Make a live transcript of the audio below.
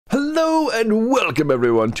Hello and welcome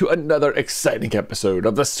everyone to another exciting episode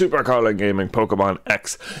of the Super Carlin Gaming Pokemon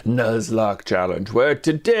X Nuzlocke Challenge, where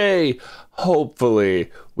today,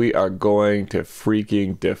 hopefully, we are going to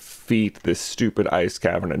freaking defeat this stupid ice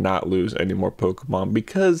cavern and not lose any more Pokemon,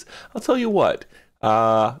 because I'll tell you what,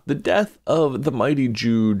 the death of the mighty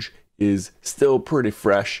Juge is still pretty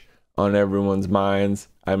fresh on everyone's minds.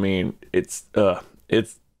 I mean, it's bad.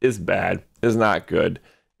 It's not good.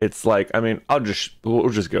 It's like, I mean, we'll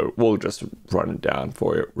just run it down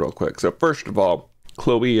for you real quick. So first of all,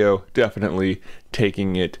 Cloeo definitely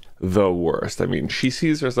taking it the worst. I mean, she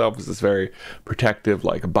sees herself as this very protective,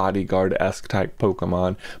 like bodyguard-esque type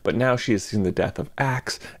Pokemon, but now she has seen the death of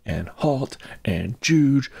Axe and Halt and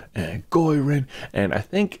Juge and Goyrin, and I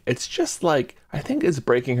think it's just like, I think it's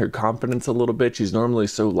breaking her confidence a little bit. She's normally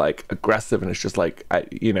so like aggressive, and it's just like,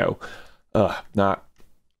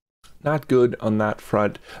 not good on that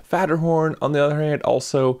front. Fatterhorn, on the other hand,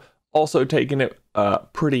 also taking it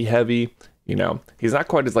pretty heavy. You know, he's not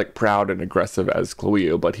quite as like proud and aggressive as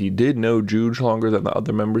Cloeo, but he did know Juge longer than the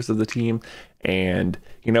other members of the team, and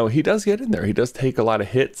you know, he does get in there. He does take a lot of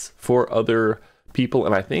hits for other people,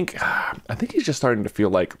 and I think he's just starting to feel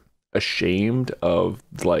like ashamed of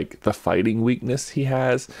like the fighting weakness he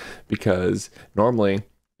has, because normally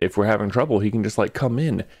if we're having trouble, he can just like come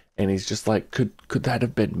in. And he's just like, could that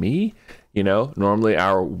have been me? You know, normally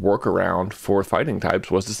our workaround for fighting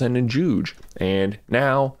types was to send in Juge, and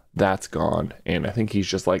now that's gone. And I think he's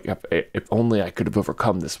just like, if only I could have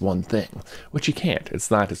overcome this one thing, which he can't.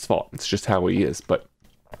 It's not his fault. It's just how he is. But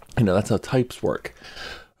you know, that's how types work.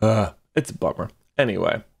 It's a bummer.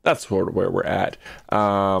 Anyway, that's sort of where we're at.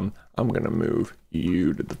 I'm gonna move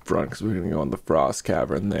you to the front because we're gonna go on the Frost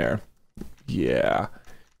Cavern there. Yeah.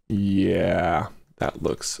 That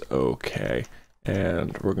looks okay,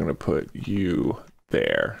 and we're gonna put you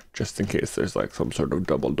there just in case there's like some sort of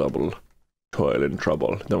double toil in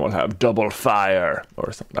trouble. Then we'll have double fire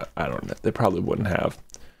or something. I don't know. They probably wouldn't have.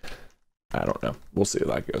 I don't know. We'll see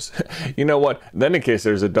how that goes. You know what? Then in case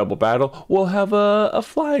there's a double battle, we'll have a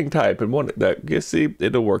flying type, and one that you see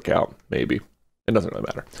it'll work out. Maybe it doesn't really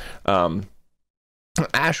matter.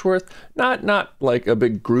 Ashworth, not like a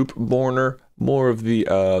big group mourner, more of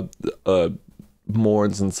the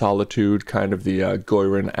mourns in solitude, kind of the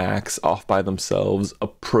Goyrin Axe off by themselves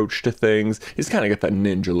approach to things. He's kind of got that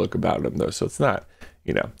ninja look about him though, so it's not,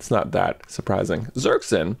 you know, it's not that surprising.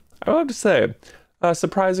 Zerxin, I would have to say, a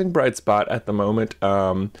surprising bright spot at the moment.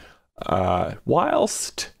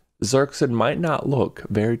 Whilst Zerxin might not look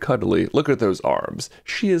very cuddly, look at those arms.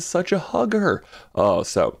 She is such a hugger. Oh,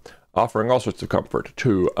 so offering all sorts of comfort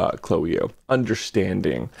to Cloeo,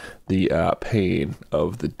 understanding the pain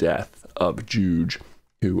of the death of Juge,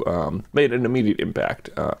 who made an immediate impact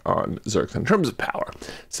on Zerxin in terms of power.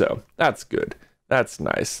 So that's good. That's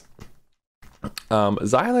nice.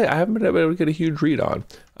 Xyleh, I haven't been able to get a huge read on.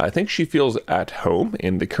 I think she feels at home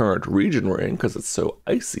in the current region we're in because it's so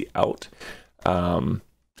icy out.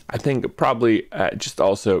 I think probably just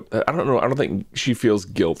also, I don't know, I don't think she feels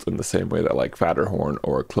guilt in the same way that like Fatterhorn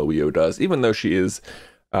or Cloeo does, even though she is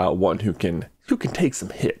one who can take some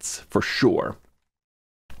hits for sure.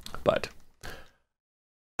 But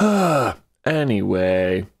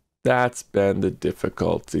anyway, that's been the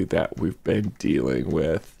difficulty that we've been dealing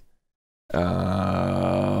with.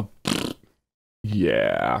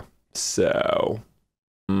 Yeah, so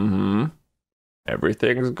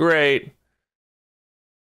everything's great.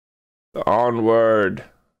 Onward.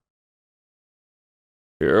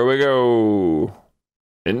 Here we go.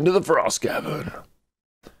 Into the Frost Cavern.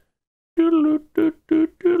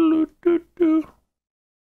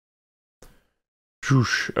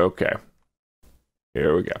 Okay.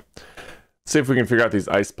 Here we go. See if we can figure out these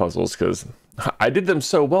ice puzzles, because I did them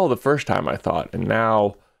so well the first time, I thought, and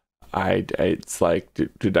now it's like,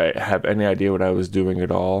 did I have any idea what I was doing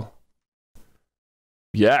at all?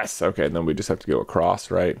 Yes. Okay, and then we just have to go across,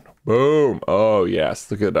 right? Boom. Oh, yes.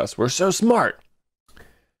 Look at us. We're so smart.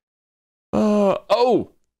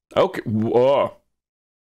 Oh. Okay. Whoa.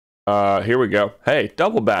 Here we go. Hey,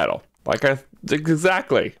 double battle. Like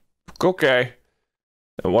exactly. Okay.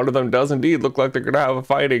 And one of them does indeed look like they're going to have a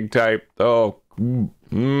fighting type. Oh.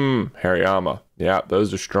 Hariyama. Yeah,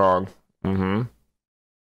 those are strong. And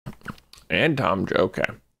Tom. Okay.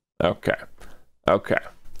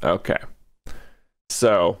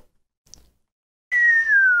 So,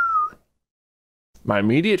 my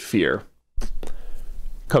immediate fear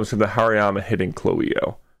comes from the Hariyama hitting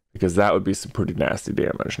Cloeo, because that would be some pretty nasty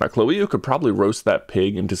damage. Now, Cloeo could probably roast that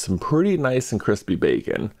pig into some pretty nice and crispy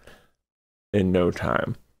bacon in no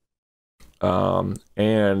time.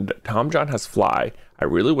 And Tom John has Fly. I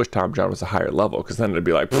really wish Tom John was a higher level, because then it'd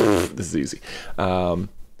be like, this is easy.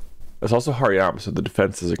 There's also Hariyama, so the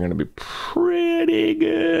defenses are going to be pretty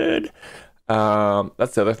good.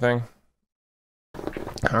 That's the other thing.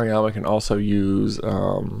 Hariyama can also use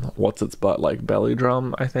what's its butt, like belly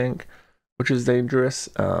drum, I think, which is dangerous.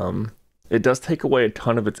 It does take away a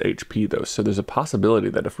ton of its HP though, so there's a possibility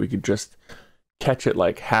that if we could just catch it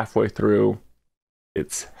like halfway through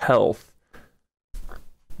its health,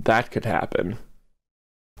 that could happen.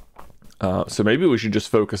 So maybe we should just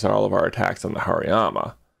focus all of our attacks on the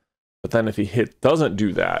Hariyama. But then if he doesn't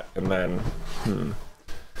do that, and then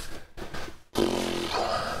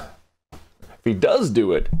if he does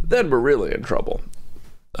do it, then we're really in trouble.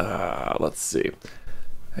 Let's see.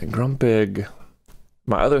 And Grumpig,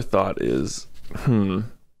 my other thought is,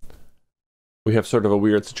 we have sort of a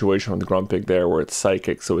weird situation with Grumpig there where it's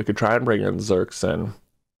psychic, so we could try and bring in Zerxin.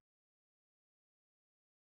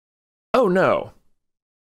 Oh no!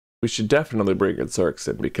 We should definitely bring in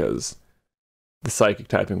Zerxin because the psychic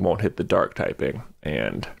typing won't hit the dark typing,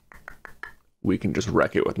 and we can just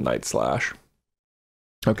wreck it with Night Slash.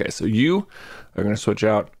 Okay, so you are going to switch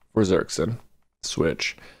out for Zerxin.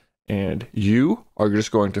 Switch. And you are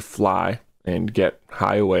just going to fly and get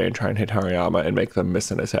high away and try and hit Hariyama and make them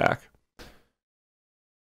miss an attack.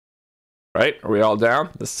 Right? Are we all down?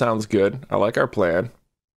 This sounds good. I like our plan.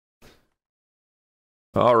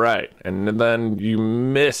 All right, and then you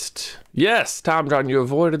missed. Yes, Tom John, you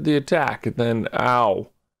avoided the attack, and then ow.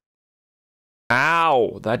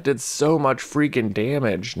 Ow, that did so much freaking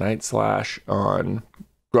damage. Night Slash on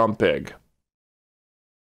Grumpig.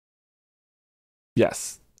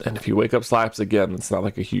 Yes, and if you wake up Slaps again, it's not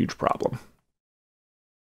like a huge problem.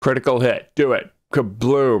 Critical hit, do it.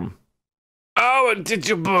 Kabloom. Oh, and did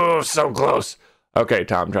you boo? So close. Okay,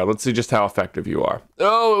 Tom John, let's see just how effective you are.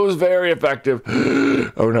 Oh, it was very effective.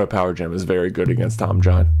 Oh no, Power Gem is very good against Tom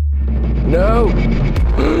John. No!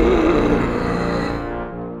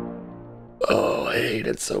 Oh, I hate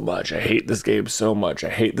it so much. I hate this game so much. I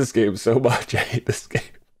hate this game so much. I hate this game.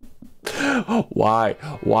 Why?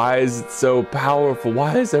 Why is it so powerful?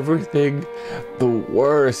 Why is everything the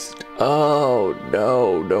worst? Oh,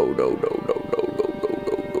 no, no, no, no, no, no.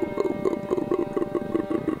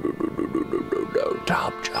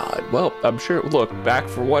 Tom John. Well, I'm sure. Look, back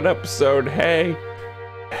for one episode. Hey.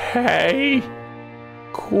 Hey.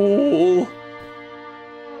 Cool.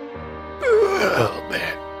 Oh,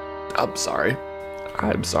 man. I'm sorry.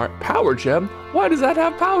 I'm sorry. Power Gem? Why does that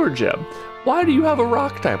have Power Gem? Why do you have a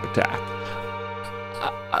rock type attack?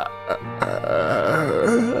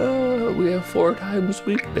 We have 4 times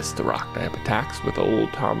weakness to rock type attacks with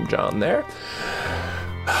old Tom John there.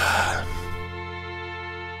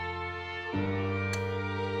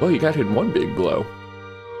 Well, you got hit in one big blow.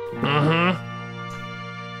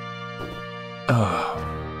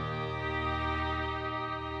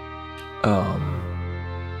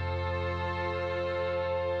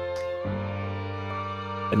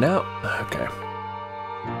 And now, okay.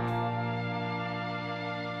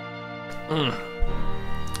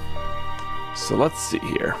 So let's see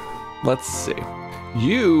here. Let's see.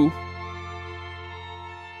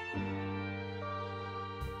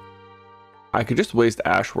 I could just waste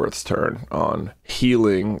Ashworth's turn on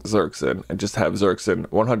healing Zerxin and just have Zerxin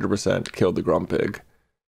 100% kill the Grumpig.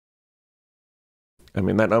 I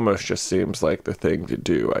mean, that almost just seems like the thing to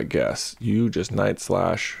do, I guess. You just Night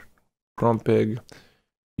Slash Grumpig.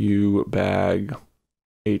 You bag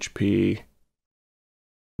HP.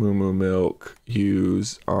 Moo Moo Milk.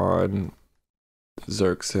 Use on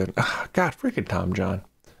Zerxin. God, freaking Tom John.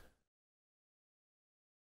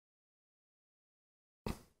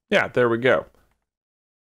 Yeah, there we go.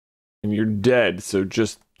 And you're dead, so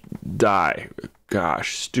just die.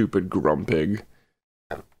 Gosh, stupid Grumpig.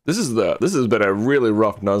 This has been a really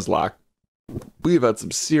rough Nuzlocke. We've had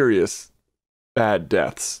some serious bad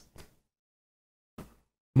deaths.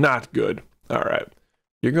 Not good. Alright.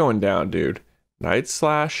 You're going down, dude. Night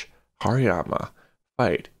Slash, Hariyama.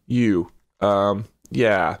 Fight. You.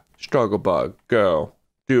 Yeah. Struggle Bug. Go.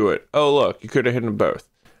 Do it. Oh, look. You could have hit them both.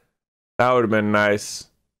 That would have been nice.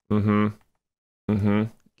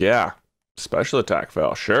 Yeah. Special attack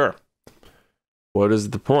fail. Sure. What is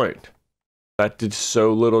the point? That did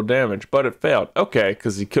so little damage, but it failed. Okay,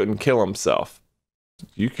 because he couldn't kill himself.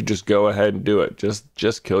 You could just go ahead and do it.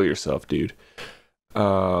 Just kill yourself, dude.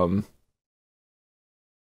 Oh,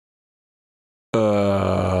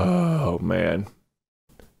 man.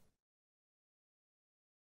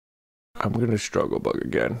 I'm going to struggle bug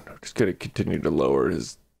again. I'm just going to continue to lower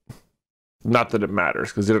his... Not that it matters,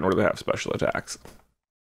 because he didn't really have special attacks.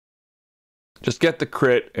 Just get the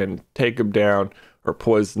crit and take him down, or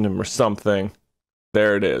poison him or something.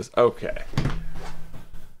 There it is. Okay.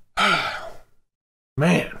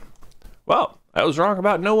 Man. Well, I was wrong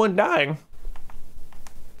about no one dying.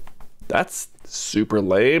 That's super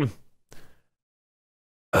lame.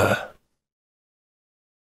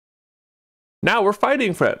 Now we're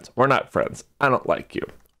fighting friends. We're not friends. I don't like you.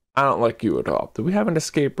 I don't like you at all. Do we have an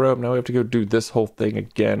escape rope? Now we have to go do this whole thing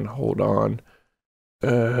again. Hold on.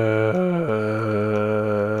 There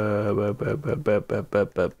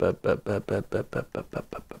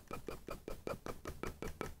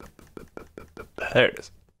it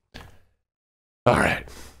is. All right.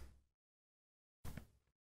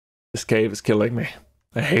 This cave is killing me.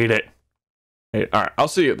 I hate it. All right, I'll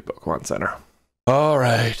see you at the Pokemon Center. All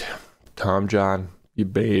right, Tom John, you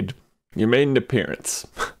made an appearance.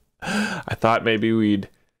 I thought maybe we'd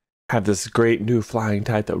have this great new flying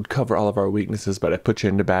type that would cover all of our weaknesses, but I put you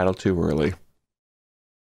into battle too early.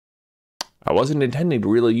 I wasn't intending to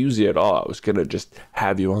really use you at all. I was gonna just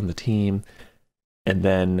have you on the team, and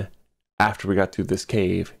then after we got through this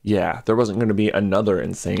cave, yeah, there wasn't gonna be another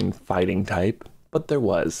insane fighting type, but there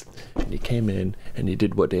was. And you came in and you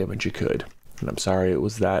did what damage you could. And I'm sorry it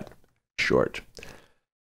was that short.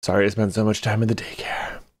 Sorry I spent so much time in the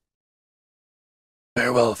daycare.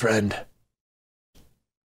 Farewell, friend.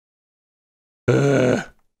 Okay.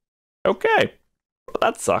 Well,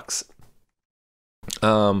 that sucks.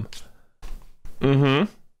 I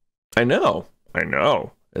know.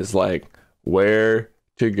 It's like, where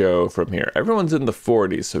to go from here? Everyone's in the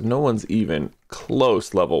 40s, so no one's even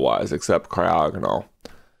close level-wise except Cryogonal.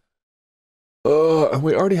 And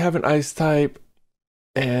we already have an ice type,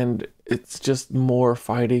 and it's just more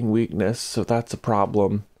fighting weakness, so that's a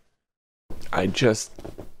problem. It's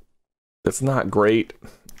not great.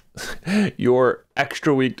 You're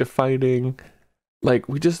extra weak to fighting. Like,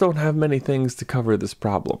 we just don't have many things to cover this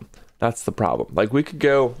problem. That's the problem. Like, we could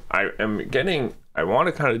go, I want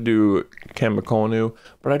to kind of do Chemiconu,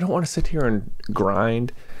 but I don't want to sit here and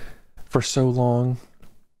grind for so long.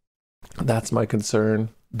 That's my concern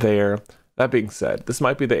there. That being said, this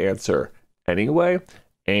might be the answer anyway,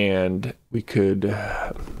 and we could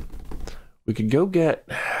go get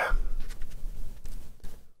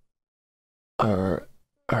our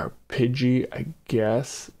Pidgey, I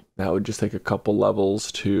guess. That would just take a couple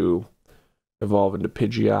levels to evolve into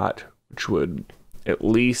Pidgeot, which would at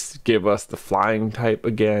least give us the flying type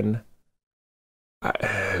again.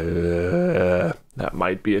 That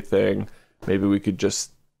might be a thing. Maybe we could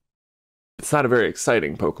just... It's not a very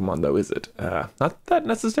exciting Pokemon, though, is it? Not that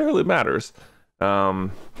necessarily matters.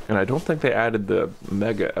 And I don't think they added the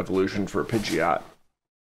Mega Evolution for Pidgeot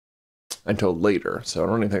until later, so I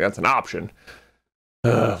don't even think that's an option.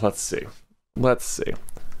 Let's see.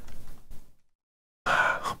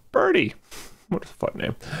 Birdie. What a fun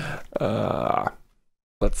name.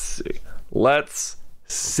 Let's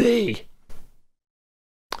see.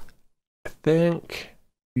 I think...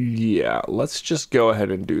 Yeah, let's just go ahead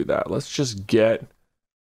and do that. Let's just get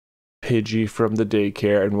Pidgey from the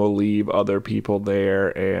daycare, and we'll leave other people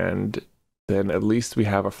there, and then at least we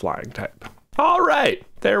have a flying type. All right,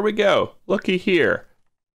 there we go. Looky here.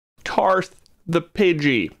 Tarth the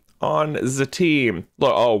Pidgey on the team.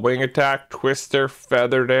 Look, oh, wing attack, twister,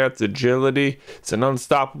 feather dance, agility. It's an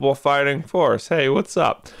unstoppable fighting force. Hey, what's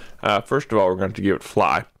up? First of all, we're going to give it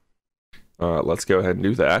fly. Let's go ahead and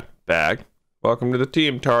do that. Bag. Welcome to the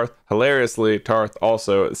team, Tarth. Hilariously, Tarth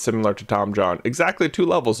also similar to Tom John, exactly 2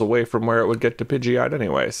 levels away from where it would get to Pidgeot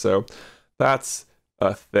anyway, so that's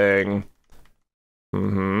a thing.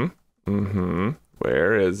 Where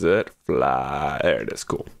is it? Fly. There it is.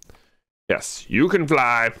 Cool. Yes, you can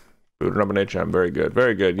fly. Booted up an HM. Very good.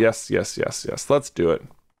 Very good. Yes. Let's do it.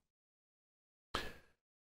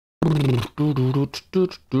 Let's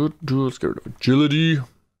get rid of agility.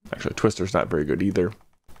 Actually, Twister's not very good either.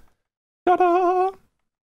 Ta-da!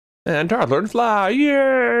 And Tarth learn to fly.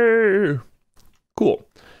 Yay! Cool.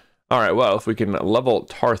 All right, well, if we can level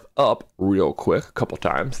Tarth up real quick a couple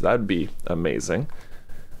times, that'd be amazing.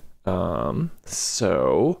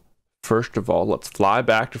 So, first of all, let's fly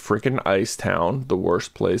back to freaking Ice Town, the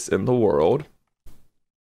worst place in the world.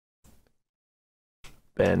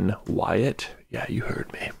 Ben Wyatt. Yeah, you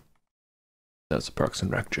heard me. That's a Parks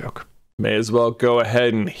and Rec joke. May as well go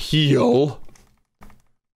ahead and heal.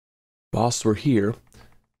 Whilst we're here.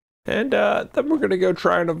 And then we're going to go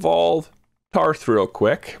try and evolve Tarth real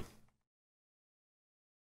quick.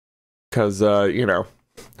 Because, you know,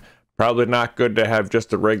 probably not good to have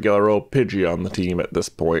just a regular old Pidgey on the team at this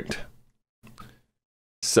point.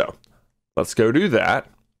 So, let's go do that.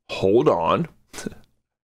 Hold on.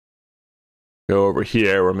 Go over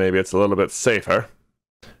here where maybe it's a little bit safer.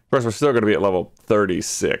 Of course, we're still going to be at level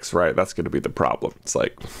 36, right? That's going to be the problem. It's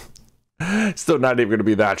like, still not even going to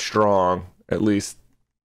be that strong, at least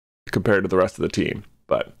compared to the rest of the team.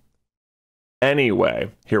 But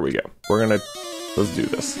anyway, here we go. Let's do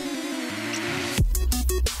this.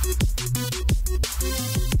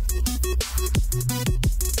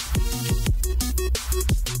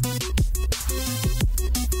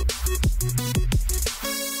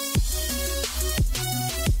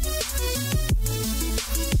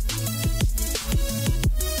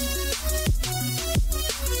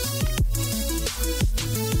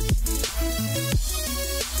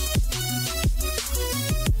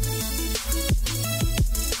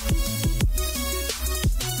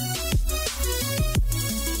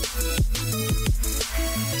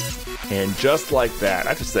 And just like that, I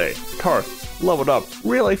have to say, Tarth leveled up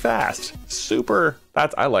really fast. Super.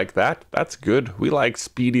 I like that. That's good. We like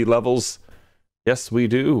speedy levels. Yes, we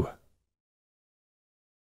do.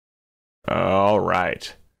 All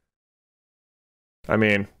right. I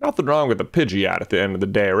mean, nothing wrong with a Pidgeot at the end of the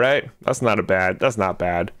day, right? That's not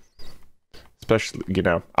bad. Especially, you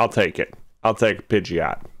know, I'll take it. I'll take a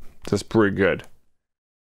Pidgeot. That's pretty good.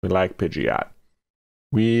 We like Pidgeot.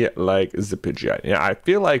 We like the Pidgeot. Yeah, I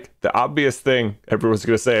feel like the obvious thing everyone's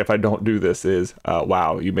going to say if I don't do this is,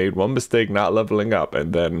 wow, you made one mistake not leveling up,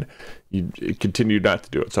 and then you continued not to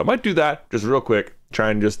do it. So I might do that just real quick.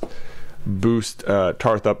 Try and just boost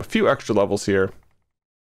Tarth up a few extra levels here.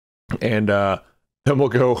 And then we'll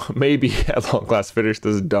go maybe at long last finish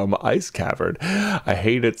this dumb ice cavern. I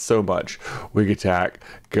hate it so much. Wig attack,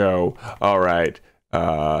 go. All right.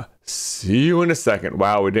 See you in a second.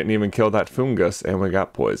 Wow, we didn't even kill that fungus and we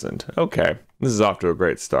got poisoned. Okay, this is off to a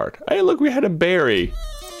great start. Hey, look, we had a berry.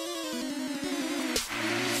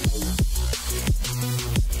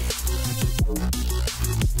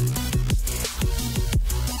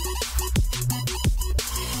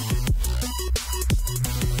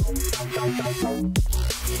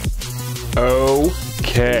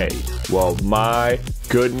 Okay, well, my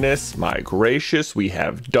goodness, my gracious, we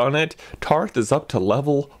have done it. Tarth is up to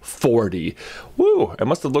level 40. Woo, it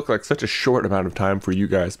must have looked like such a short amount of time for you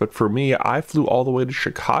guys, but for me, I flew all the way to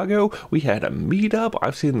Chicago. We had a meetup.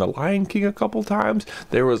 I've seen The Lion King a couple times.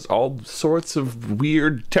 There was all sorts of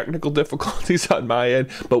weird technical difficulties on my end,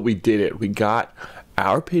 but we did it. We got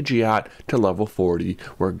our Pidgeot to level 40,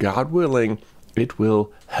 where God willing, it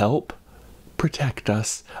will help protect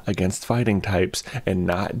us against fighting types and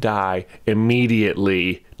not die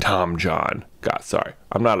immediately. Tom John. God, sorry.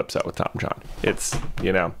 I'm not upset with Tom John. It's,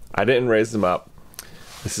 you know, I didn't raise him up.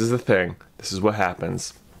 This is the thing. This is what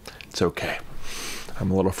happens. It's okay.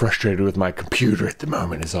 I'm a little frustrated with my computer at the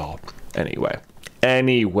moment is all. Anyway,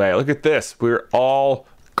 look at this. We're all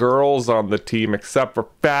girls on the team except for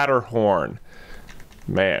Fatterhorn.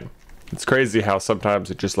 Man, it's crazy how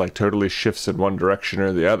sometimes it just like totally shifts in one direction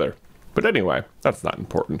or the other. But anyway, that's not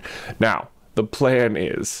important. Now, the plan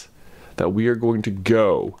is that we are going to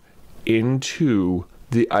go into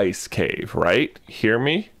the ice cave, right? Hear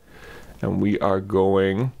me? And we are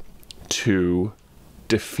going to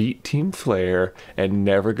defeat Team Flare and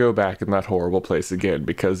never go back in that horrible place again,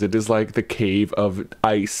 because it is like the cave of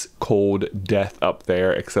ice cold death up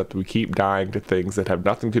there, except we keep dying to things that have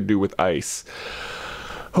nothing to do with ice.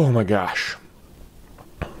 Oh my gosh.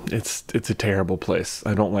 It's a terrible place.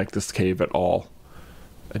 I don't like this cave at all.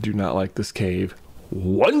 I do not like this cave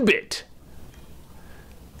one bit.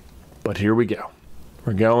 But here we go.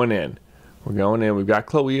 We're going in. We're going in. We've got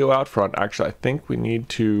Cleo out front. Actually, I think we need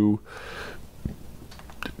to...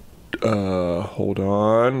 hold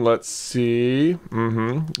on. Let's see.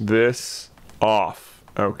 This off.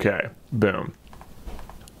 Okay. Boom.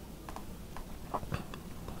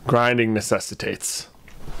 Grinding necessitates.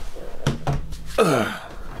 Ugh.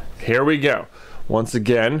 Here we go. Once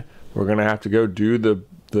again, we're gonna have to go do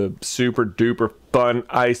the super duper fun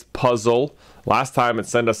ice puzzle. Last time it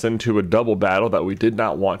sent us into a double battle that we did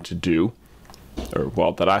not want to do, or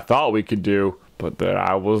well, that I thought we could do, but that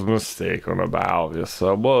I was mistaken about. Yes,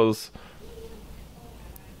 I was.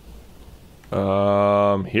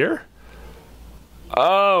 Here?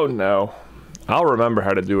 Oh no. I'll remember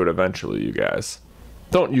how to do it eventually, you guys.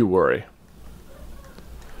 Don't you worry.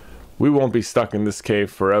 We won't be stuck in this cave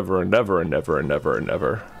forever and ever and ever and ever and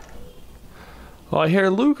ever. Oh, I hear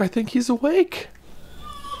Luke. I think he's awake.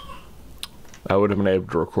 I would have been able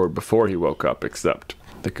to record before he woke up, except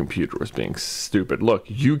the computer was being stupid. Look,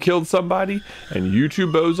 you killed somebody, and you two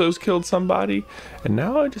bozos killed somebody, and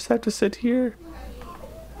now I just have to sit here.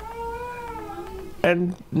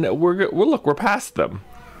 And no, look, we're past them.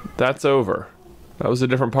 That's over. That was a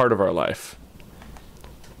different part of our life.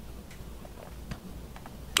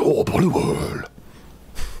 Oh, Bollywood.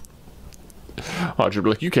 Watch it be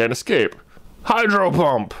like, you can't escape. Hydro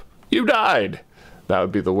pump! You died! That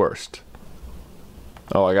would be the worst.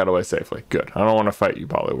 Oh, I got away safely. Good. I don't want to fight you,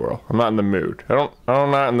 Poliwhirl. I'm not in the mood. I'm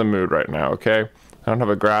not in the mood right now, okay? I don't have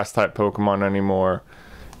a grass-type Pokemon anymore.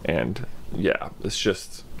 And, yeah, it's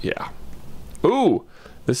just, yeah. Ooh!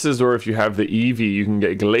 This is where if you have the Eevee, you can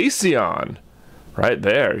get Glaceon. Right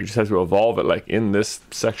there. You just have to evolve it, like, in this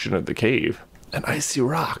section of the cave. An Icy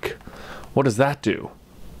Rock. What does that do?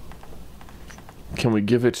 Can we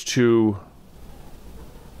give it to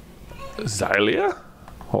Xylia?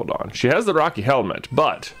 Hold on. She has the Rocky Helmet,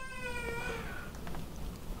 but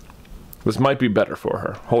this might be better for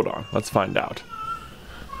her. Hold on. Let's find out.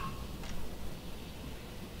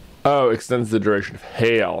 Oh, extends the duration of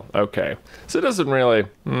Hail. Okay. So it doesn't really...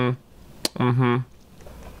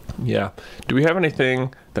 Yeah. Do we have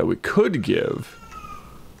anything that we could give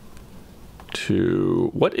to...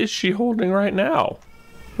 What is she holding right now?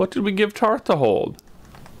 What did we give Tarth to hold?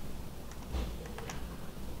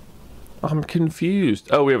 I'm confused.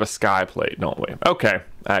 Oh, we have a Sky Plate, don't we? Okay,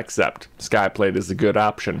 I accept. Sky Plate is a good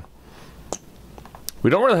option. We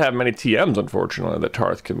don't really have many TMs, unfortunately, that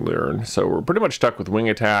Tarth can learn, so we're pretty much stuck with Wing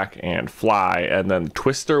Attack and Fly, and then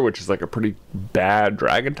Twister, which is like a pretty bad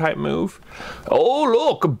Dragon-type move. Oh,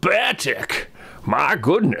 look, a Beartic! My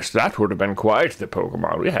goodness, that would have been quite the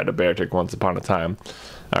Pokemon. We had a Beartic once upon a time.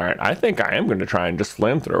 Alright, I think I am going to try and just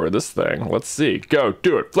Flamethrower this thing. Let's see. Go,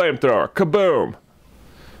 do it. Flamethrower. Kaboom!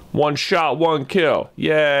 One shot, one kill.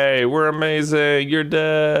 Yay, we're amazing. You're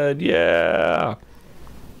dead. Yeah.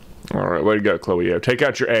 Alright, way to go, Chloeo. Take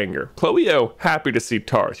out your anger. Chloeo, happy to see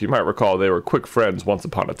Tarth. You might recall they were quick friends once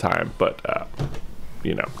upon a time, but,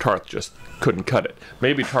 you know, Tarth just couldn't cut it.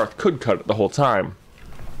 Maybe Tarth could cut it the whole time.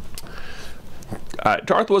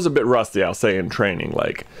 Tarth was a bit rusty, I'll say, in training.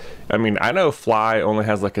 Like, I mean, I know Fly only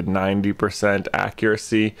has like a 90%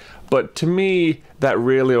 accuracy, but to me, that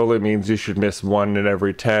really only means you should miss 1 in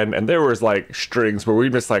every 10. And there was like strings where we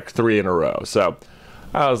missed like 3 in a row. So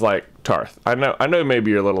I was like, Tarth, I know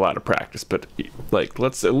maybe you're a little out of practice, but like,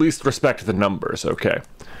 let's at least respect the numbers, okay?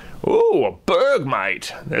 Ooh, a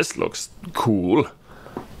Bergmite. This looks cool.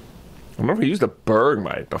 I've never used a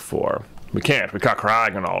Bergmite before. We can't. We caught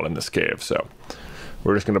Cryogonal in this cave, so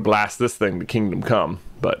we're just going to blast this thing to Kingdom Come.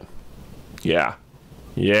 But, yeah.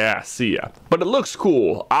 Yeah, see ya. But it looks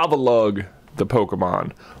cool. Avalugg, the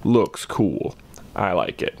Pokemon, looks cool. I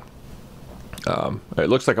like it. It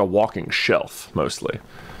looks like a walking shelf, mostly.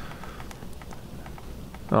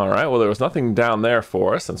 Alright, well, there was nothing down there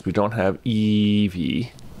for us, since we don't have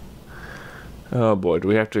Eevee. Oh, boy. Do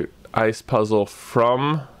we have to ice puzzle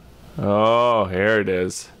from... Oh, here it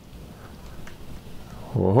is.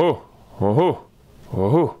 Woohoo! Woohoo!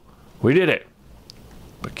 Woohoo! We did it!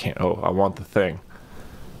 But can't... Oh, I want the thing.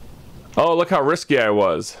 Oh, look how risky I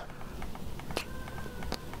was.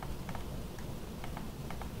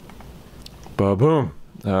 Ba-boom!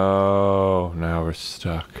 Oh, now we're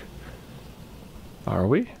stuck. Are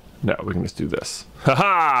we? No, we can just do this.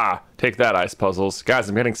 Ha-ha! Take that, ice puzzles. Guys,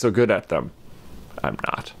 I'm getting so good at them. I'm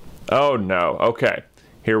not. Oh, no. Okay.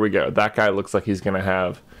 Here we go. That guy looks like he's gonna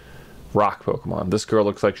have... rock Pokemon. This girl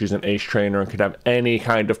looks like she's an ace trainer and could have any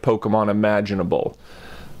kind of Pokemon imaginable.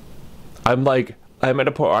 I'm at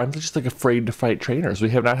a point, I'm just like afraid to fight trainers.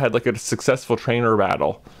 We have not had like a successful trainer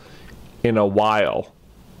battle in a while.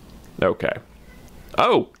 Okay.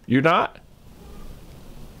 Oh, you're not?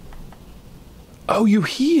 Oh, you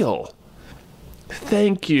heal.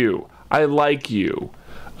 Thank you. I like you.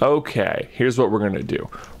 Okay, here's what we're gonna do.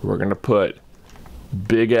 We're gonna put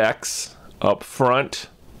Big X up front.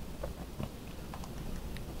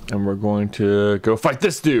 And we're going to go fight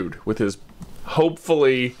this dude with his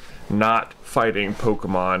hopefully not fighting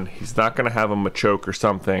Pokemon. He's not going to have a Machoke or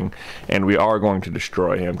something. And we are going to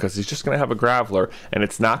destroy him because he's just going to have a Graveler. And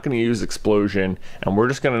it's not going to use Explosion. And we're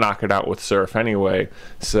just going to knock it out with Surf anyway.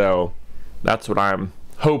 So that's what I'm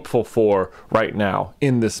hopeful for right now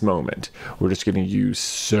in this moment. We're just going to use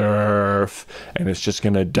Surf. And it's just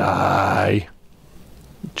going to die.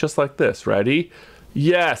 Just like this. Ready?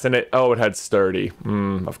 Yes, and it had Sturdy.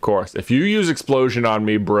 Of course. If you use Explosion on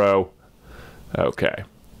me, bro. Okay.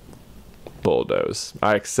 Bulldoze.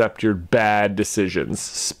 I accept your bad decisions.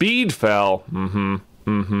 Speed fell.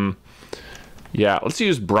 Yeah, let's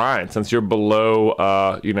use Brine since you're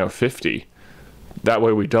below, 50. That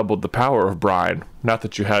way we doubled the power of Brine. Not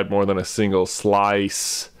that you had more than a single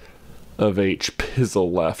slice of H-Pizzle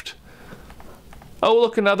left. Oh,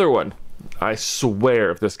 look, another one. I swear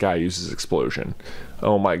if this guy uses Explosion.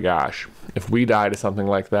 Oh my gosh. If we die to something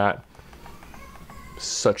like that,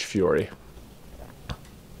 such fury.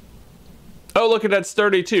 Oh, look at that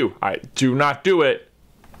Sturdy too. I do not do it.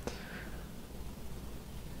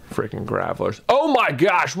 Freaking Gravelers. Oh my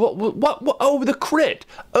gosh, what, oh, the crit.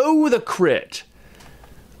 Oh, the crit.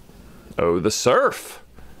 Oh, the surf.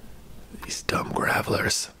 These dumb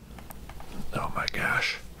Gravelers. Oh my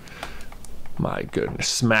gosh. My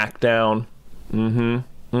goodness. Smackdown.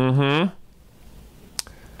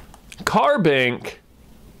 Carbink.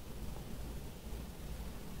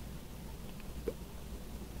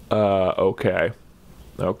 Okay.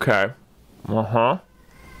 Okay.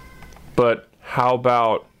 But how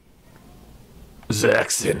about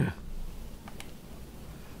Zaxxon?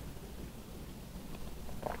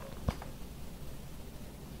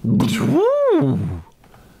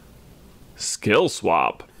 Skill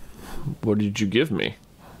swap. What did you give me?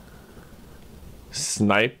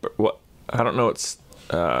 Sniper. What? I don't know what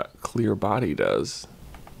clear body does.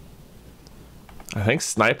 I think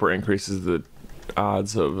sniper increases the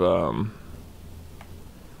odds of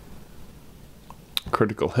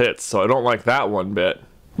critical hits, so I don't like that one bit.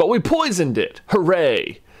 But we poisoned it.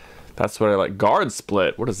 Hooray! That's what I like. Guard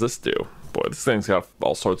split. What does this do? Boy, this thing's got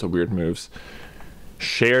all sorts of weird moves.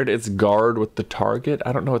 Shared its guard with the target?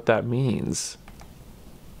 I don't know what that means.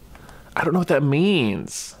 I don't know what that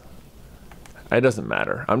means. It doesn't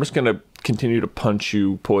matter. I'm just gonna continue to punch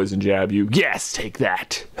you, poison jab you. Yes, take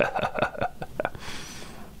that.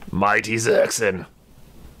 Mighty Zaxxon.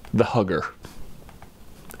 The hugger.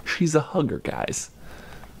 She's a hugger, guys.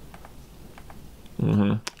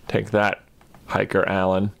 Take that, Hiker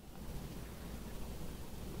Allen.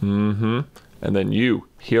 And then you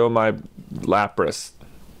heal my Lapras.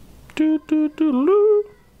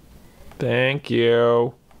 Thank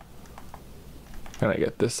you. Can I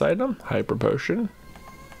get this item? Hyper Potion.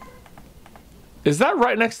 Is that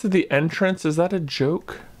right next to the entrance? Is that a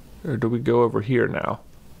joke? Or do we go over here now?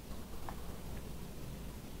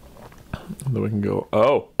 And then we can go,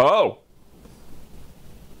 oh. Oh,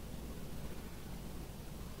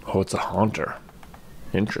 it's a Haunter.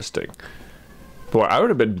 Interesting. Boy, I would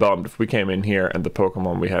have been bummed if we came in here and the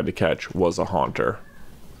Pokemon we had to catch was a Haunter.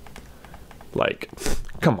 Like,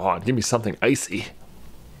 come on, give me something icy.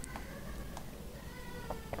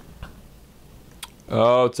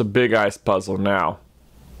 Oh, it's a big ice puzzle now.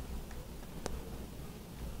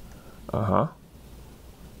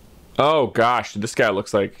 Oh gosh, this guy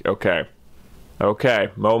looks like, okay. Okay,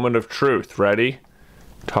 moment of truth. Ready?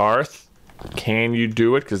 Tarth, can you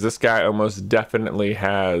do it? Because this guy almost definitely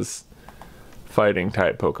has fighting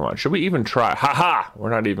type Pokemon. Should we even try? Haha! We're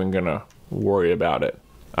not even gonna worry about it.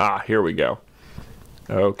 Ah, here we go.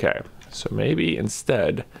 Okay, so maybe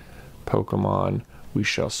instead, Pokemon, we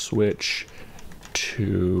shall switch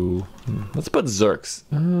to, let's put Zerks.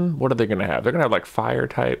 What are they gonna have? They're gonna have like fire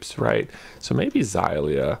types, right? So maybe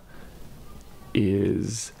Xylia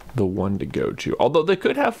is the one to go to. Although they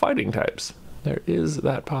could have fighting types. There is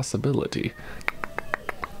that possibility.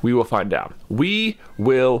 We will find out. We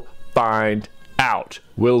will find out.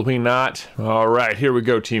 Will we not? All right, here we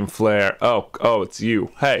go, Team Flare. Oh, it's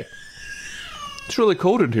you. Hey. It's really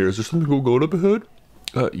cold in here. Is there something cool going up ahead?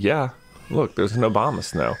 Yeah. Look, there's an Obama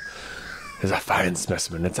snow. It's a fine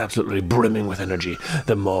specimen. It's absolutely brimming with energy.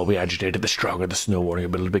 The more we agitate it, the stronger the snow warning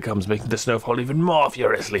ability becomes, making the snow fall even more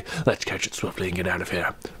furiously. Let's catch it swiftly and get out of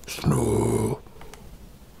here. Snow.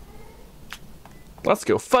 Let's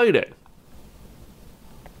go fight it.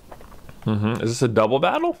 Is this a double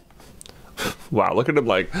battle? Wow, look at him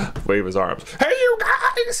like wave his arms. Hey, you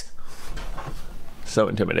guys! So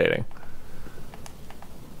intimidating.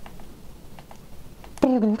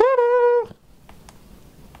 To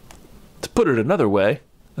put it another way,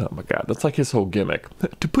 oh my god, that's like his whole gimmick.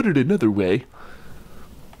 To put it another way,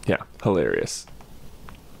 yeah, hilarious.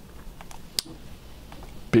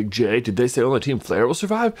 Big J, did they say only Team Flare will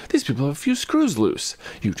survive? These people have a few screws loose.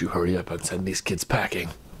 You two hurry up and send these kids packing.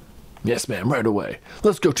 Yes, ma'am, right away.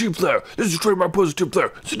 Let's go, Team Flare. This is trademark pose of Team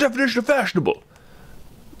Flare. It's the definition of fashionable.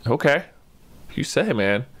 Okay. You say,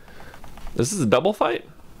 man. This is a double fight?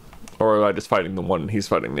 Or am I just fighting the one and he's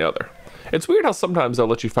fighting the other? It's weird how sometimes they'll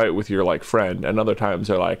let you fight with your, like, friend, and other times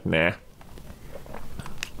they're like, nah.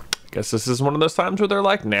 Guess this is one of those times where they're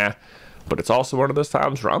like, nah. But it's also one of those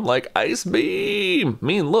times where I'm like, Ice Beam!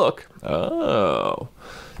 Mean look. Oh.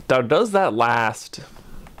 Now, does that last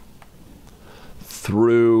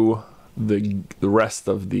through the rest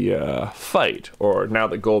of the fight? Or now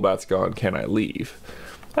that Golbat's gone, can I leave?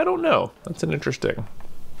 I don't know. That's an interesting.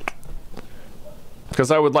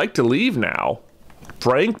 Because I would like to leave now.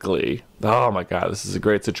 Frankly. Oh my god, this is a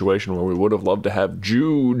great situation where we would have loved to have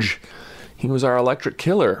Juge. He was our electric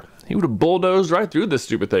killer. He would have bulldozed right through this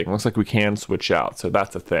stupid thing. Looks like we can switch out, so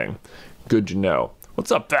that's a thing. Good to know.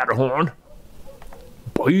 What's up, Fatterhorn?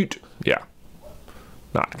 Bite. Yeah.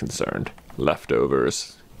 Not concerned.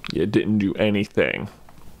 Leftovers. You didn't do anything.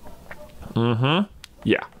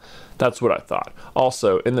 Yeah, that's what I thought.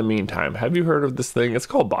 Also, in the meantime, have you heard of this thing? It's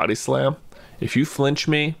called Body Slam. If you flinch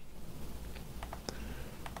me...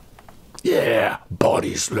 Yeah,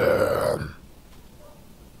 Body Slam.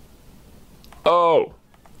 Oh,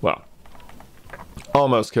 well.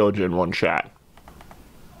 Almost killed you in one shot.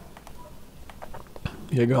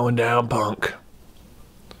 You're going down, punk.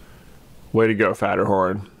 Way to go,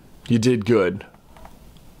 Fatterhorn. You did good.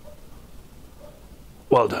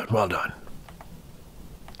 Well done, well done.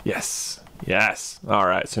 Yes, yes. All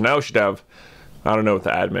right, so now we should have, I don't know what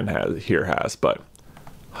the admin has, but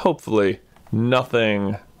hopefully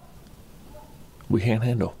nothing we can't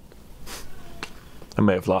handle. I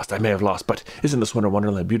may have lost, but isn't this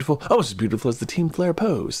Wonderland beautiful? Almost as beautiful as the Team Flare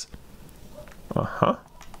pose.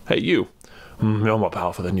 Hey, you. You're more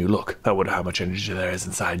powerful than you look. I wonder how much energy there is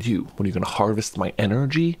inside you. What, are you going to harvest my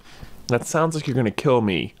energy? That sounds like you're going to kill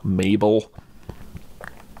me, Mabel.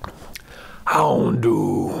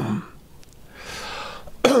 Houndoom.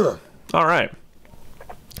 All right.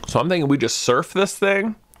 So I'm thinking we just surf this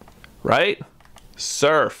thing, right?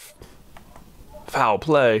 Surf. Foul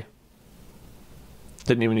play.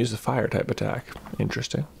 Didn't even use a fire type attack.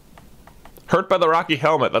 Interesting. Hurt by the rocky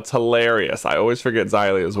helmet. That's hilarious. I always forget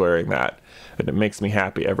Xylee is wearing that. And it makes me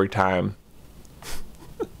happy every time.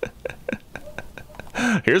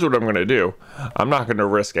 Here's what I'm going to do. I'm not going to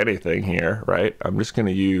risk anything here, right? I'm just going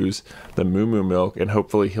to use the Moo Moo Milk, and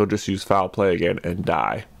hopefully he'll just use foul play again and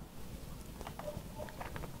die.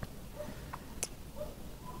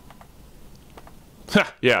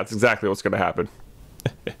 Yeah, that's exactly what's going to happen.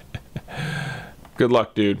 Good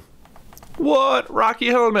luck, dude. What? Rocky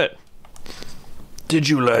helmet. Did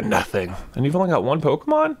you learn nothing? And you've only got one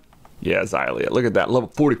Pokemon? Yeah, Xylee. Look at that. Level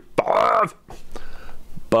 45.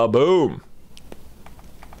 Ba-boom.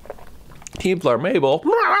 Team Flare Mabel.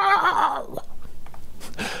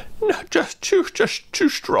 Just too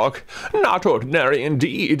strong. Not ordinary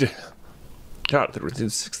indeed. God,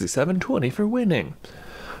 67-20 for winning.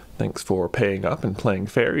 Thanks for paying up and playing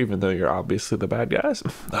fair, even though you're obviously the bad guys.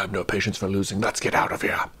 I have no patience for losing. Let's get out of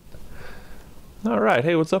here. All right.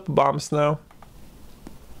 Hey, what's up, Abomasnow?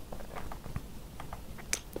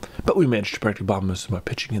 But we managed to practically bomb most of my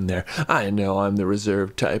pitching in there. I know I'm the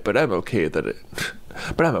reserve type, but I'm okay with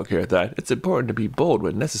that. It's important to be bold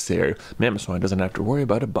when necessary. Mamoswine doesn't have to worry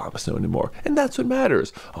about Abomasnow anymore, and that's what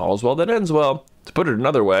matters. All's well that ends well. To put it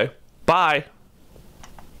another way, bye.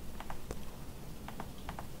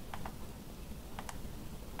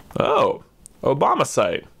 Oh, Obama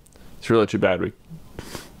site. It's really too bad we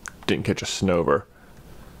didn't catch a Snover.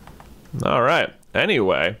 All right.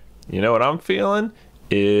 Anyway, you know what I'm feeling?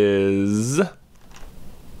 Is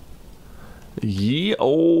ye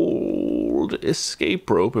old escape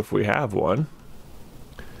rope, if we have one,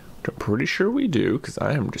 which I'm pretty sure we do, because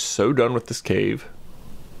I am just so done with this cave.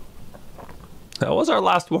 That was our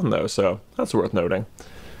last one though, so that's worth noting.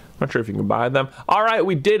 Not sure if you can buy them. All right,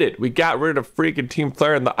 we did it. We got rid of freaking Team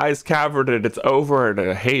Flare in the ice cavern, and it's over, and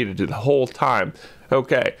I hated it the whole time.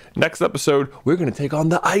 Okay, next episode, we're gonna take on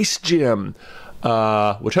the ice gym.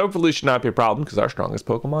 Which hopefully should not be a problem, because our strongest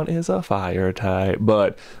Pokemon is a fire type,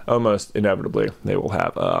 but almost inevitably they will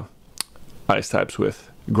have ice types with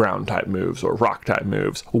ground type moves or rock type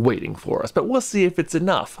moves waiting for us, but we'll see if it's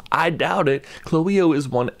enough. I doubt it. Cloeo is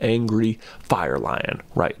one angry fire lion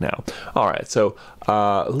right now. All right, so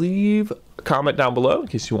leave a comment down below in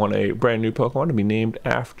case you want a brand new Pokemon to be named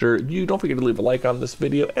after you. Don't forget to leave a like on this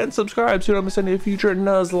video and subscribe so you don't miss any future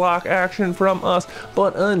Nuzlocke action from us.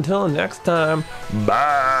 But until next time,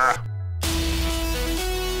 bye.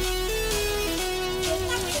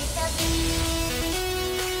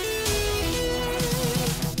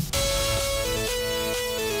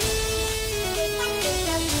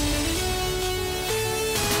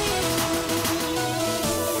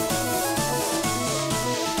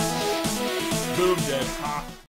 Boom, dead.